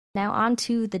Now on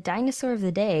to the dinosaur of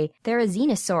the day,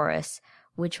 Therizinosaurus,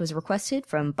 which was requested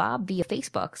from Bob via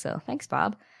Facebook, so thanks,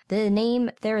 Bob. The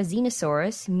name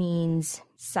Therizinosaurus means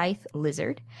scythe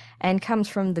lizard and comes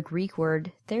from the Greek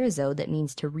word therizo that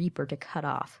means to reap or to cut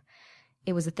off.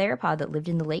 It was a theropod that lived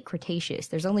in the late Cretaceous.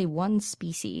 There's only one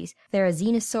species,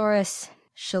 Therizinosaurus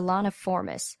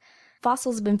cheloniformis.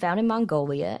 Fossils have been found in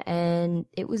Mongolia, and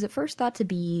it was at first thought to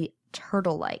be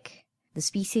turtle-like. The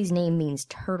species name means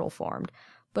turtle-formed,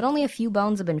 but only a few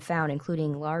bones have been found,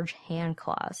 including large hand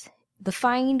claws. The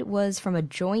find was from a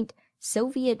joint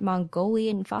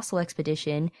Soviet-Mongolian fossil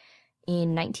expedition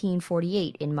in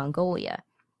 1948 in Mongolia.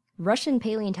 Russian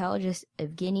paleontologist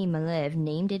Evgeny Maleev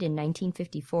named it in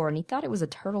 1954, and he thought it was a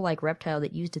turtle-like reptile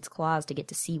that used its claws to get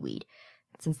to seaweed,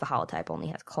 since the holotype only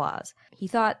has claws. He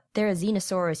thought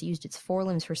Therizinosaurus used its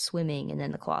forelimbs for swimming, and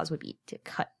then the claws would be to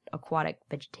cut aquatic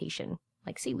vegetation,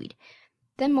 like seaweed.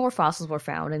 Then more fossils were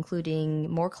found, including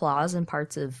more claws and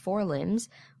parts of forelimbs,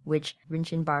 which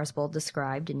Rinchen Barsbold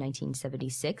described in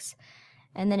 1976.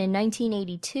 And then in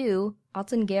 1982,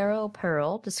 Altangerel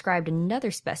Perle described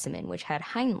another specimen which had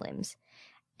hindlimbs.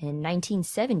 In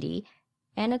 1970,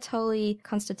 Anatoly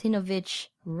Konstantinovich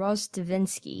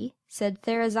Rozhdestvensky said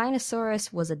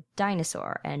Therizinosaurus was a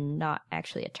dinosaur and not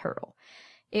actually a turtle.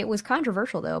 It was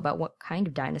controversial, though, about what kind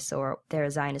of dinosaur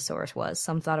Therizinosaurus was.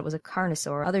 Some thought it was a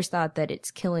carnosaur. Others thought that its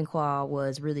killing claw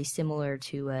was really similar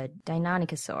to a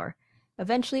Deinonychosaur.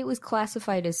 Eventually, it was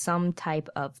classified as some type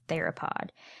of theropod.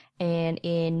 And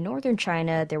in northern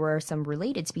China, there were some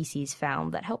related species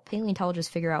found that helped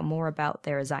paleontologists figure out more about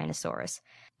Therizinosaurus.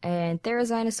 And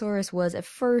Therizinosaurus was at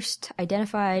first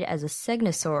identified as a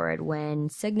segnosaurid when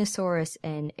Segnosaurus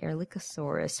and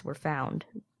Erlikosaurus were found,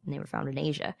 and they were found in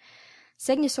Asia.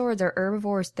 Segnosaurids are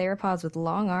herbivorous theropods with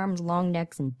long arms, long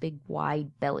necks, and big,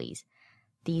 wide bellies.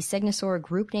 The Segnosaurid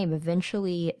group name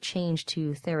eventually changed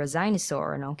to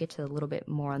Therizinosaur, and I'll get to a little bit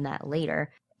more on that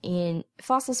later. In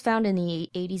fossils found in the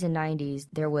 80s and 90s,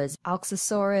 there was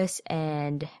Alxosaurus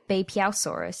and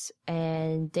Beipiaosaurus,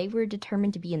 and they were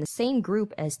determined to be in the same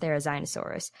group as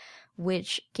Therizinosaurus,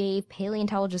 which gave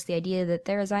paleontologists the idea that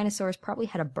Therizinosaurus probably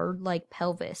had a bird-like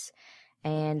pelvis,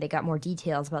 and they got more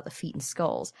details about the feet and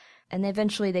skulls. And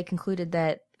eventually they concluded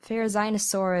that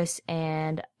Therizinosaurus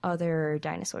and other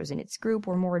dinosaurs in its group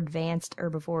were more advanced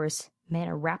herbivorous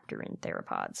maniraptoran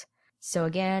theropods. So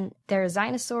again,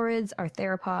 Therizinosaurids are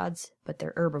theropods, but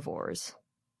they're herbivores,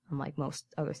 unlike most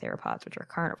other theropods, which are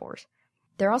carnivores.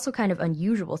 They're also kind of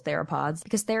unusual theropods,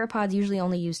 because theropods usually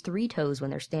only use 3 toes when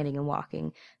they're standing and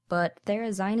walking, but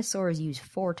Therizinosaurs use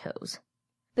 4 toes.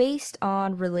 Based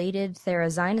on related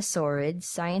Therizinosaurids,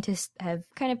 scientists have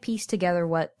kind of pieced together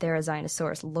what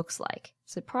Therizinosaurus looks like.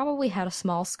 So it probably had a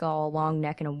small skull, a long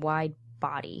neck, and a wide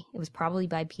body. It was probably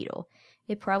bipedal.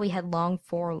 It probably had long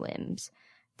forelimbs.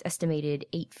 It's estimated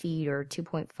 8 feet or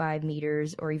 2.5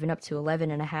 meters, or even up to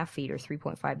 11.5 feet or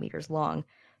 3.5 meters long.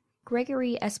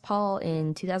 Gregory S. Paul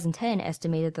in 2010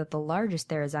 estimated that the largest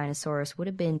Therizinosaurus would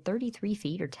have been 33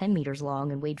 feet or 10 meters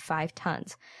long and weighed 5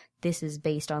 tons. This is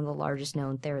based on the largest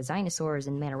known Therizinosaurs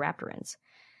and maniraptorans.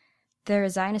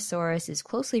 Therizinosaurus is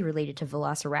closely related to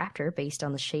Velociraptor based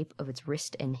on the shape of its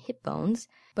wrist and hip bones,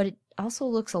 but it also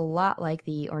looks a lot like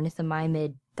the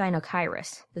ornithomimid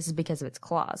Deinocheirus. This is because of its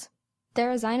claws.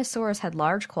 Therizinosaurus had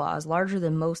large claws, larger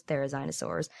than most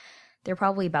Therizinosaurs. They're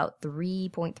probably about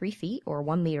 3.3 feet or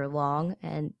 1 meter long,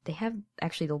 and they have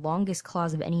actually the longest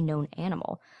claws of any known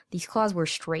animal. These claws were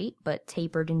straight but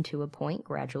tapered into a point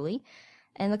gradually,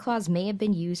 and the claws may have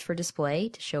been used for display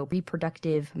to show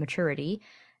reproductive maturity,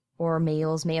 or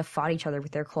males may have fought each other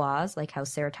with their claws, like how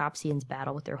ceratopsians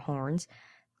battle with their horns.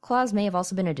 Claws may have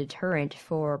also been a deterrent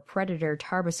for predator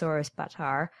Tarbosaurus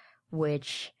batar,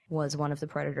 which was one of the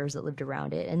predators that lived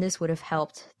around it, and this would have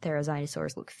helped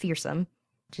Therizinosaurus look fearsome.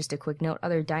 Just a quick note,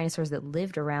 other dinosaurs that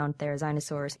lived around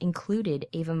Therizinosaurus included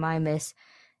Avamimus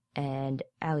and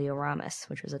Alioramus,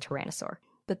 which was a tyrannosaur.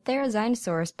 But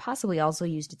Therizinosaurus possibly also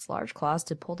used its large claws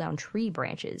to pull down tree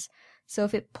branches. So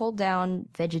if it pulled down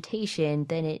vegetation,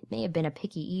 then it may have been a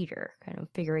picky eater, kind of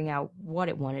figuring out what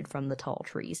it wanted from the tall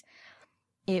trees.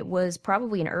 It was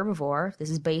probably an herbivore. This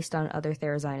is based on other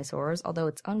Therizinosaurs, although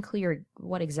it's unclear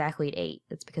what exactly it ate.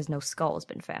 That's because no skull has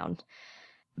been found.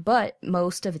 But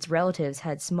most of its relatives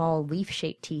had small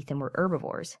leaf-shaped teeth and were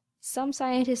herbivores. Some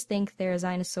scientists think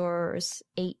Therizinosaurs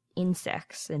ate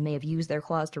insects and may have used their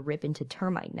claws to rip into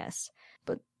termite nests.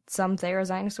 But some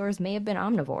Therizinosaurs may have been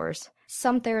omnivores.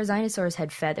 Some Therizinosaurs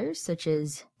had feathers, such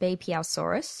as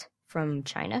Beipiaosaurus from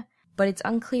China. But it's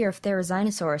unclear if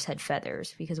Therizinosaurus had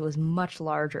feathers, because it was much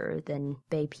larger than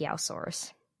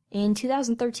Beipiaosaurus. In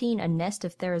 2013, a nest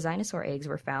of Therizinosaur eggs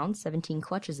were found, 17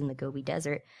 clutches in the Gobi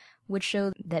Desert, which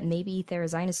showed that maybe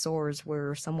Therizinosaurs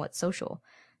were somewhat social.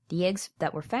 The eggs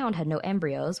that were found had no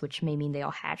embryos, which may mean they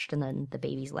all hatched and then the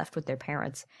babies left with their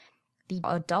parents. The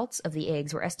adults of the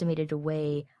eggs were estimated to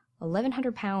weigh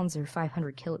 1,100 pounds or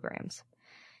 500 kilograms.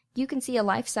 You can see a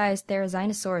life-size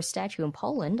Therizinosaurus statue in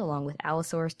Poland, along with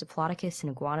Allosaurus, Diplodocus,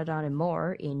 and Iguanodon and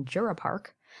more in Jura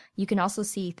Park. You can also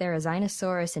see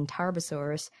Therizinosaurus and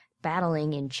Tarbosaurus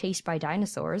battling in Chased by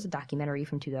Dinosaurs, a documentary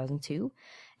from 2002.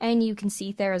 And you can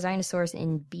see Therizinosaurus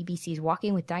in BBC's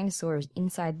Walking with Dinosaurs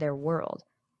Inside Their World.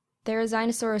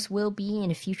 Therizinosaurus will be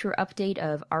in a future update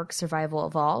of Ark Survival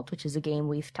Evolved, which is a game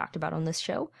we've talked about on this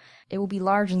show. It will be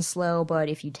large and slow, but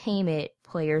if you tame it,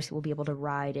 players will be able to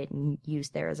ride it and use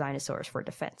Therizinosaurus for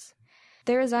defense.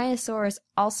 Therizinosaurus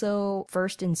also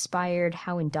first inspired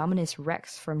how Indominus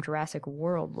Rex from Jurassic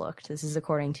World looked. This is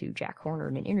according to Jack Horner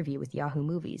in an interview with Yahoo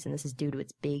Movies, and this is due to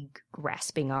its big,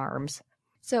 grasping arms.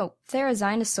 So,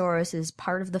 Therizinosaurus is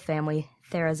part of the family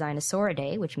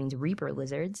Therizinosauridae, which means reaper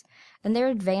lizards, and they're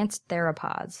advanced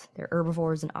theropods. They're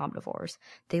herbivores and omnivores.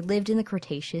 They lived in the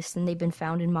Cretaceous, and they've been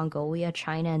found in Mongolia,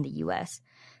 China, and the US.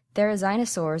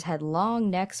 Therizinosaurs had long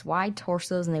necks, wide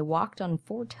torsos, and they walked on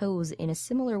 4 toes in a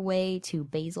similar way to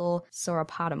basal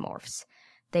sauropodomorphs.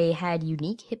 They had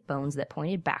unique hip bones that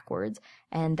pointed backwards,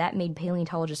 and that made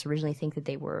paleontologists originally think that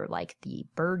they were like the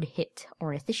bird-hipped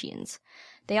ornithischians.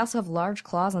 They also have large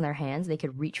claws on their hands. They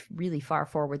could reach really far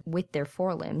forward with their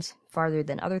forelimbs, farther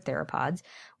than other theropods,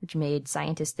 which made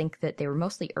scientists think that they were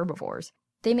mostly herbivores.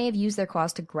 They may have used their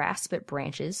claws to grasp at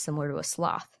branches, similar to a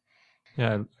sloth.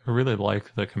 Yeah, I really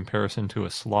like the comparison to a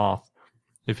sloth.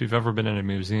 If you've ever been in a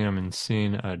museum and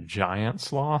seen a giant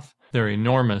sloth, they're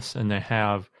enormous, and they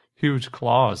have huge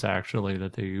claws, actually,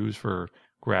 that they use for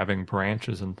grabbing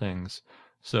branches and things.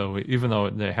 So even though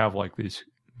they have like these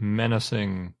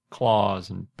menacing claws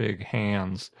and big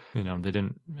hands, they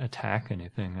didn't attack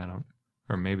anything.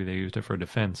 Or maybe they used it for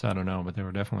defense. I don't know, but they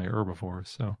were definitely herbivores.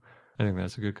 So I think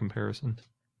that's a good comparison.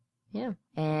 Yeah.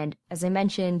 And as I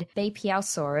mentioned,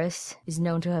 Bapiausaurus is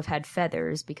known to have had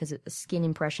feathers because the skin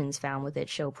impressions found with it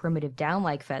show primitive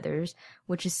down-like feathers,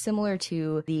 which is similar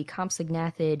to the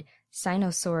compsognathid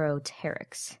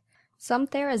Sinosauropteryx. Some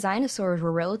Therizinosaurs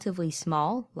were relatively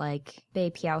small, like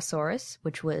Bapiausaurus,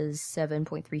 which was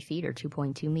 7.3 feet or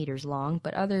 2.2 meters long,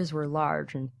 but others were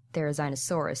large, and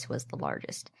Therizinosaurus was the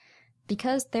largest.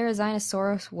 Because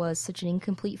Therizinosaurus was such an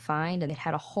incomplete find and it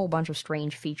had a whole bunch of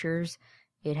strange features,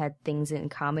 it had things in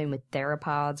common with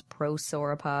theropods,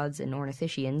 prosauropods, and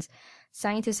ornithischians,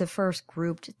 scientists at first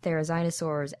grouped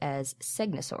Therizinosaurs as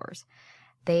segnosaurs.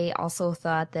 They also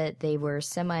thought that they were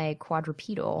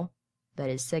semi-quadrupedal, that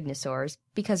is, segnosaurs,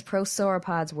 because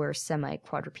prosauropods were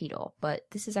semi-quadrupedal, but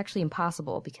this is actually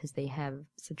impossible because they have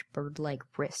such bird-like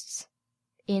wrists.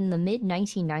 In the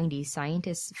mid-1990s,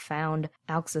 scientists found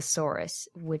Alxasaurus,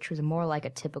 which was more like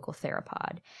a typical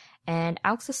theropod, and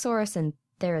Alxasaurus and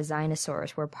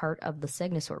Therizinosaurus were part of the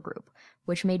segnosaur group,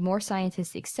 which made more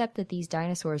scientists accept that these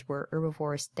dinosaurs were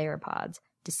herbivorous theropods,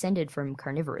 descended from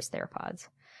carnivorous theropods.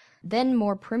 Then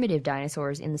more primitive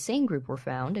dinosaurs in the same group were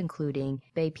found, including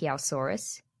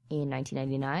Bapiausaurus in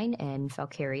 1999 and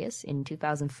Falcarius in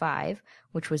 2005,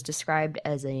 which was described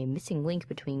as a missing link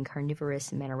between carnivorous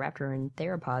Maniraptoran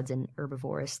theropods and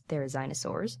herbivorous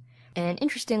Therizinosaurs. And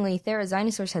interestingly,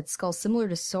 Therizinosaurs had skulls similar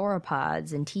to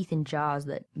sauropods and teeth and jaws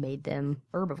that made them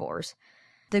herbivores.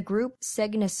 The group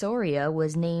Segnosauria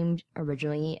was named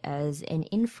originally as an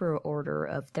infraorder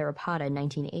of Theropoda in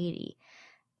 1980.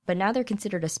 But now they're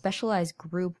considered a specialized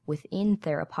group within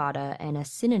Theropoda and a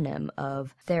synonym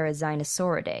of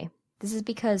Therizinosauridae. This is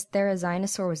because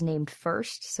Therizinosaur was named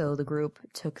first, so the group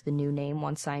took the new name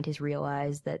once scientists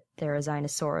realized that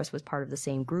Therizinosaurus was part of the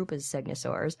same group as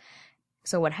Segnosaurs.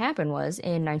 So what happened was,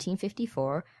 in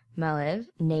 1954, Maleev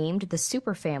named the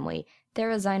superfamily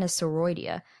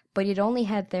Therizinosauridia, but it only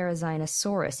had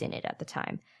Therizinosaurus in it at the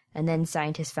time, and then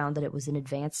scientists found that it was an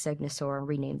advanced Segnosaur and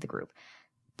renamed the group.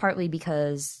 Partly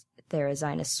because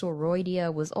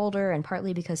Therizinosauridia was older, and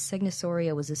partly because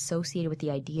Segnosauria was associated with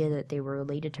the idea that they were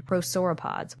related to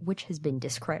prosauropods, which has been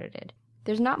discredited.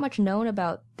 There's not much known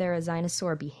about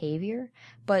Therizinosaur behavior,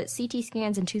 but CT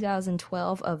scans in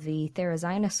 2012 of the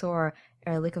Therizinosaur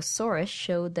Erlikosaurus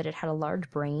showed that it had a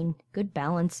large brain, good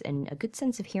balance, and a good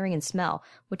sense of hearing and smell,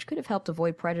 which could have helped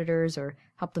avoid predators or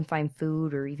help them find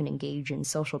food or even engage in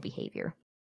social behavior.